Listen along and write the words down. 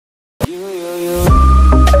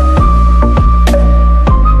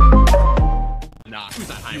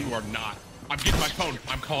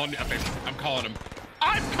calling him. I'm calling him.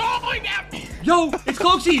 I'm calling him! Yo, it's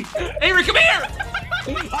Cloaksy! Avery, come here!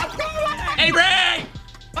 I'm coming! Avery!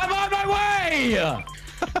 I'm on my way!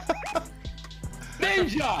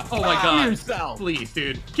 Ninja! Oh my god. Yourself. Please,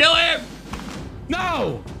 dude. Kill him!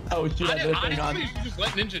 No! Oh, shoot, I did Honestly, thing on. you should just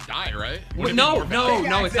let Ninja die, right? Wait, no, it's not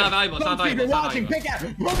valuable. It's not valuable. It's not valuable. Pick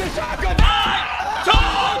at Broke the shotgun!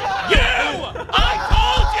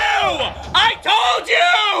 I told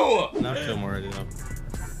you! Not kill him already though.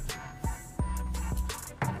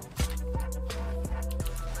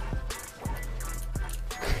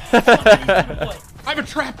 I have a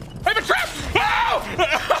trap! I have a trap! Oh!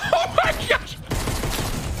 Oh my gosh!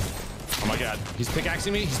 Oh my god. He's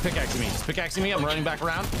pickaxing me. He's pickaxing me. He's pickaxing me. I'm running back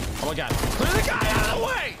around. Oh my god. Clear the guy out of the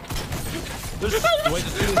way! Wait,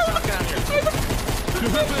 just do this shotgun out here.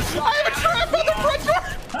 I have a trap on the front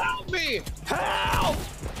door! Help me! Help!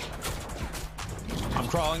 I'm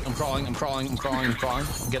crawling. I'm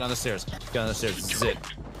getting on the stairs. This is it.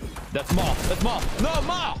 That's Maul. No,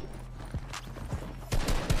 Maul!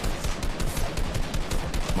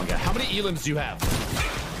 Oh my god. How many elims do you have?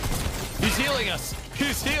 He's healing us.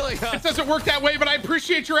 It doesn't work that way, but I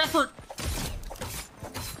appreciate your effort.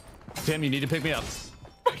 Tim, you need to pick me up.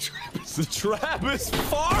 The trap is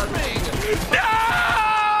farming!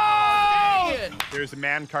 No! There's a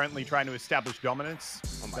man currently trying to establish dominance.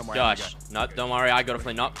 Oh my gosh. No, don't worry. I got a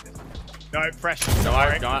flint up. No, fresh. Don't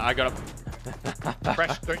worry. I got a...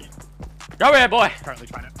 Fresh. Don't you... Go ahead, boy. Currently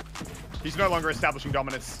trying to... He's no longer establishing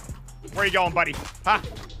dominance. Where are you going, buddy? Huh?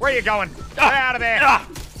 Where are you going? Get out of there!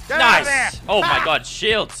 Get out of there! Nice. Oh my god,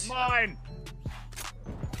 shields. Mine!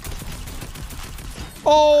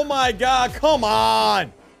 Oh my god, come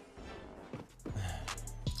on!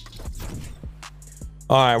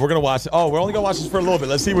 Alright, we're gonna watch it. Oh, we're only gonna watch this for a little bit.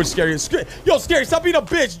 Let's see what's scary. Yo, Scary, stop being a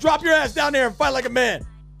bitch. Drop your ass down there and fight like a man.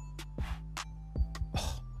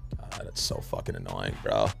 Oh, god, that's so fucking annoying,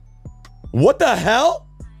 bro. What the hell?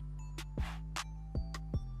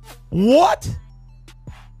 What?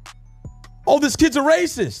 Oh, this kid's a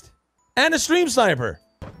racist. And a stream sniper.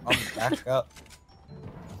 I'm back up.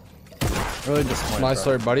 Really disappointed. My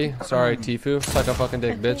story, buddy. Sorry, Tifu. Suck a fucking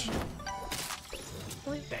dick, bitch.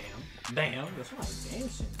 Damn. That's why I'm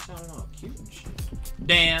dancing. Sounding all cute and shit.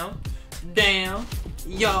 Damn.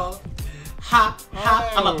 Yo. Hop.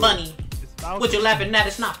 I'm a bunny. What you laughing at?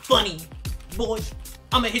 It's not funny. Boy,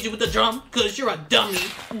 I'ma hit you with the drum, cause you're a dummy.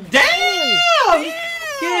 Damn!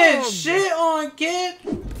 Get shit on, kid.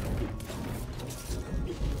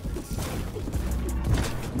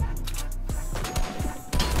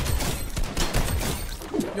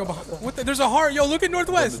 Yo, what the? There's a heart. Yo, look at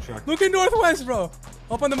northwest. Look at northwest, bro.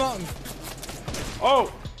 Up on the mountain.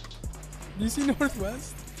 Oh! Do you see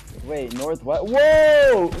northwest? Wait, northwest.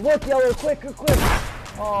 Whoa! Look, yellow, quick.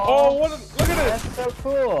 Oh, look at this! That's so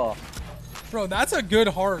cool. Bro, that's a good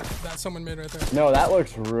heart that someone made right there. No, that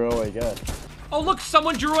looks really good. Oh, look,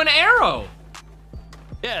 someone drew an arrow.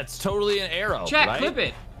 Yeah, it's totally an arrow. Chat, right? clip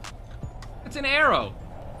it. It's an arrow.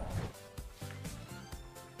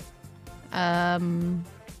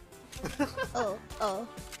 Oh.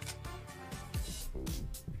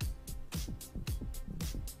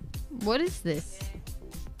 What is this?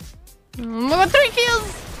 I got 3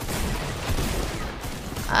 kills!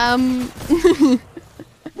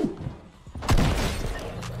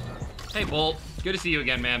 Hey, Bolt. Good to see you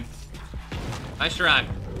again, man. Nice try.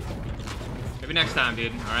 Maybe next time,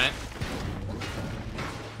 dude. Alright?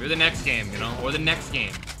 Maybe the next game, you know? Or the next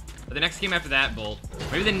game. Or the next game after that, Bolt.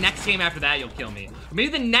 Maybe the next game after that, you'll kill me. Or maybe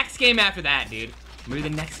the next game after that, dude. Maybe the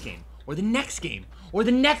next game. Or the next game. Or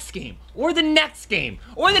the next game. Or the next game.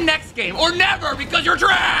 Or the next game. Or never, because you're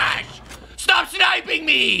trash! Stop sniping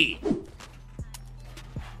me!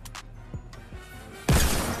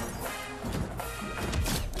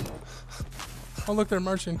 Oh, look, they're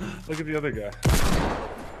marching. Look at the other guy.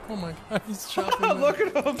 Oh my god, he's chopping. Look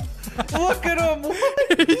at him! Look at him!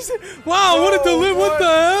 Wow, what a delivery! What the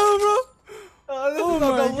hell, bro? Oh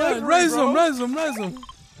my god, res him.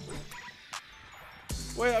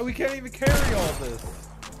 Wait, we can't even carry all this.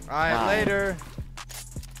 Alright, later.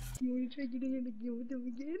 You wanna try getting in the game with them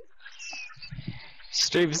again?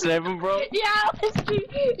 Stream sniping, bro? Yeah,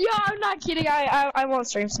 I'm not kidding. I won't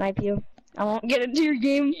stream snipe you. I won't get into your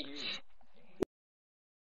game.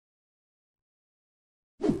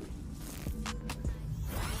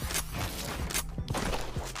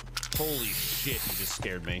 Holy shit, you just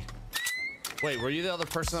scared me. Wait, were you the other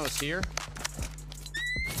person that was here?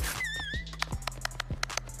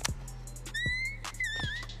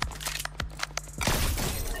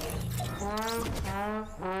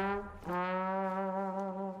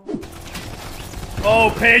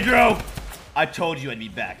 Oh, Pedro! I told you I'd be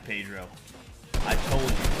back, Pedro. I told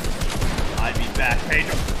you I'd be back,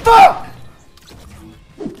 Pedro. Fuck!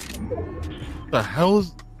 The hell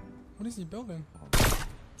is? What is he building?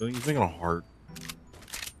 He's making a heart.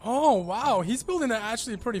 Oh wow, he's building that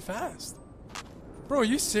actually pretty fast. Bro, are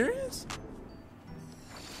you serious?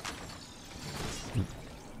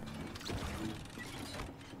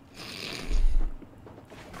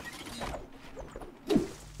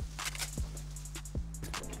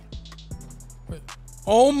 Wait.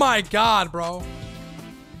 Oh my god, bro.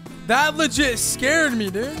 That legit scared me,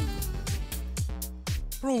 dude.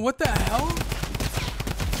 Bro, what the hell?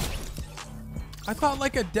 I thought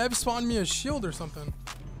like a dev spawned me a shield or something.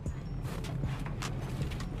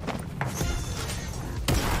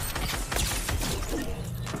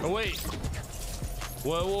 Oh, wait.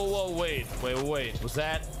 Whoa, wait. Was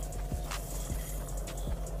that?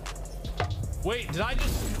 Wait, did I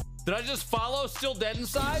just follow Still Dead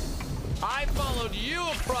Inside? I followed you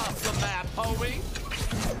across the map, homie.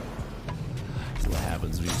 That's what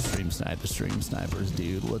happens when you stream snipers,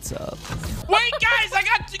 dude. What's up? Wait, guys, I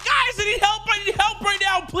need help. I need help right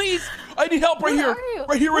now, please. I need help right here.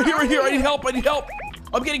 Right here. I need help.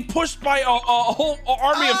 I'm getting pushed by a whole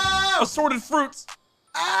army of assorted fruits.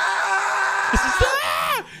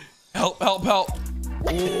 Help. What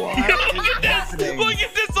Look at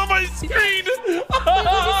this on my screen. Look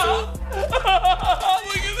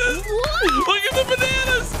at the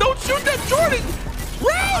bananas. Don't shoot them, Jordan.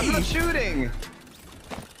 Ray! I'm not shooting.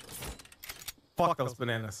 Fuck those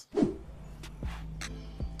bananas.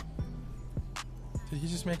 Did he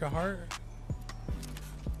just make a heart?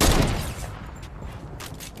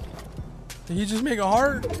 Did he just make a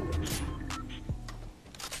heart?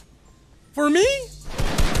 For me?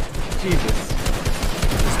 Jesus.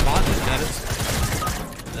 Spot is dead.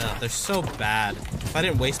 No, they're so bad. If I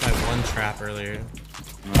didn't waste my one trap earlier.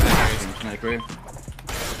 Sniper.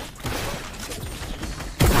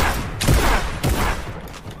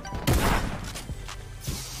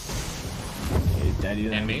 Hey, Daddy,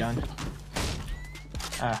 And me? gun.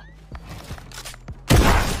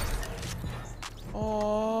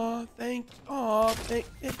 Oh, thank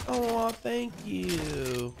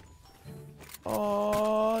you.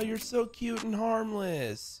 Oh, you're so cute and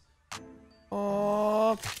harmless.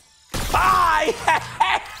 Oh, bye.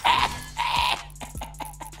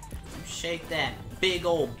 Shake that big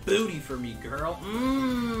old booty for me, girl.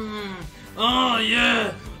 Oh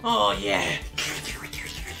yeah. Oh yeah.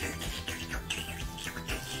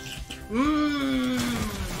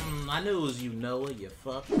 I knew it was you, Noah. You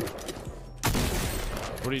fuck.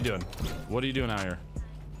 What are you doing? What are you doing out here?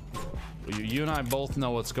 You and I both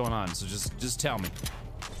know what's going on, so just tell me.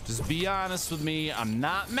 Just be honest with me. I'm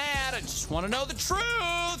not mad. I just want to know the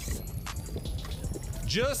truth.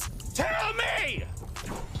 Just tell me.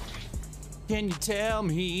 Can you tell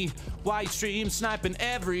me why you stream sniping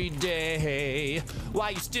every day?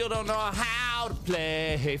 Why you still don't know how to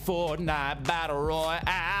play Fortnite Battle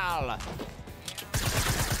Royale?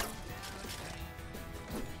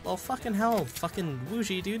 Well, fucking hell, fucking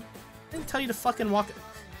Woogie, dude. I didn't tell you to fucking walk.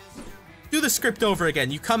 Do the script over again.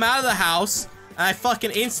 You come out of the house, and I fucking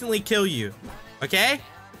instantly kill you. Okay?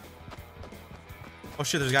 Oh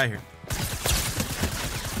shit, there's a guy here.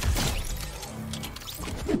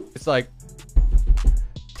 It's like,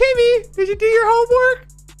 Timmy, did you do your homework?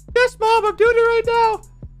 Yes, Mom, I'm doing it right now.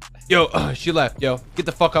 Yo, she left. Yo, get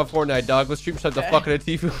the fuck off Fortnite, dog. Let's stream some the fucking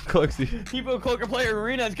Tifu Cloaksy. Tifu Cloaker player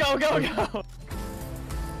arenas. Go.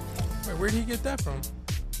 Wait, where'd he get that from?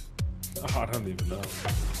 Oh, I don't even know.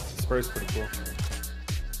 Spray's pretty cool.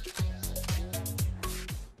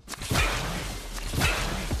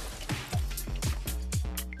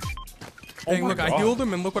 Hey, look, I healed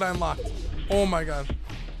him and look what I unlocked. Oh my god.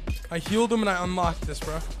 I healed him and I unlocked this,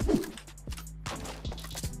 bro.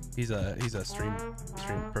 He's a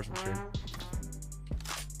personal stream.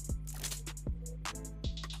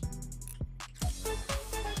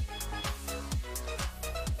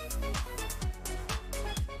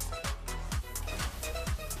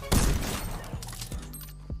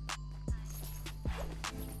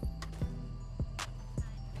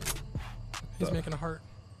 He's making a heart.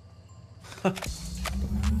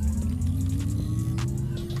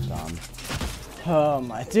 Oh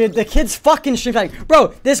my, dude, the kid's fucking stream sniping.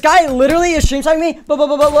 Bro, this guy literally is stream sniping me.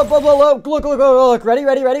 Look,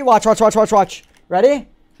 ready, watch. Ready?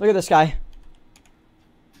 Look at this guy.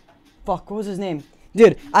 Fuck, what was his name?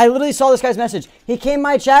 Dude, I literally saw this guy's message. He came in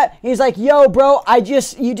my chat, he's like, yo, bro,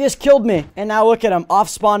 you just killed me. And now look at him, off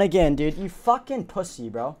spawn again, dude. You fucking pussy,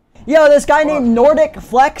 bro. Yo, this guy named Nordic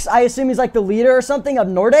Flex, I assume he's like the leader or something of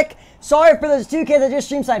Nordic. Sorry for those 2 kids that just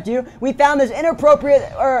stream sniped you. We found this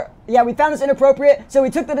inappropriate, so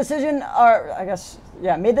we took the decision, or I guess,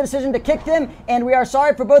 yeah, made the decision to kick them, and we are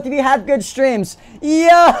sorry for both of you. Have good streams. Yo,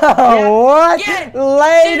 what?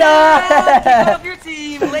 Later. Kick off your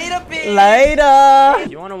team. Later, bitch. Later.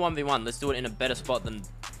 If you want a 1v1, let's do it in a better spot than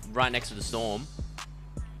right next to the storm.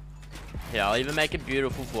 Yeah, I'll even make it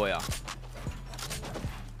beautiful for you.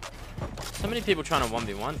 So many people trying to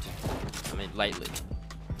 1v1. I mean, lately.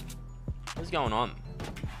 What's going on?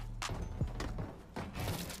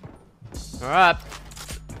 Alright.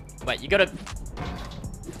 Wait, you gotta...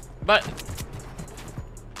 But...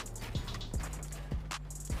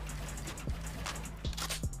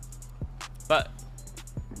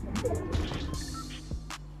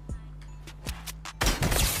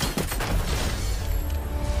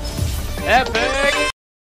 Epic!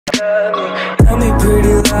 Tell me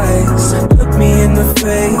pretty lies, look me in the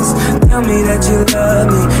face, tell me that you love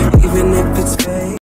me, even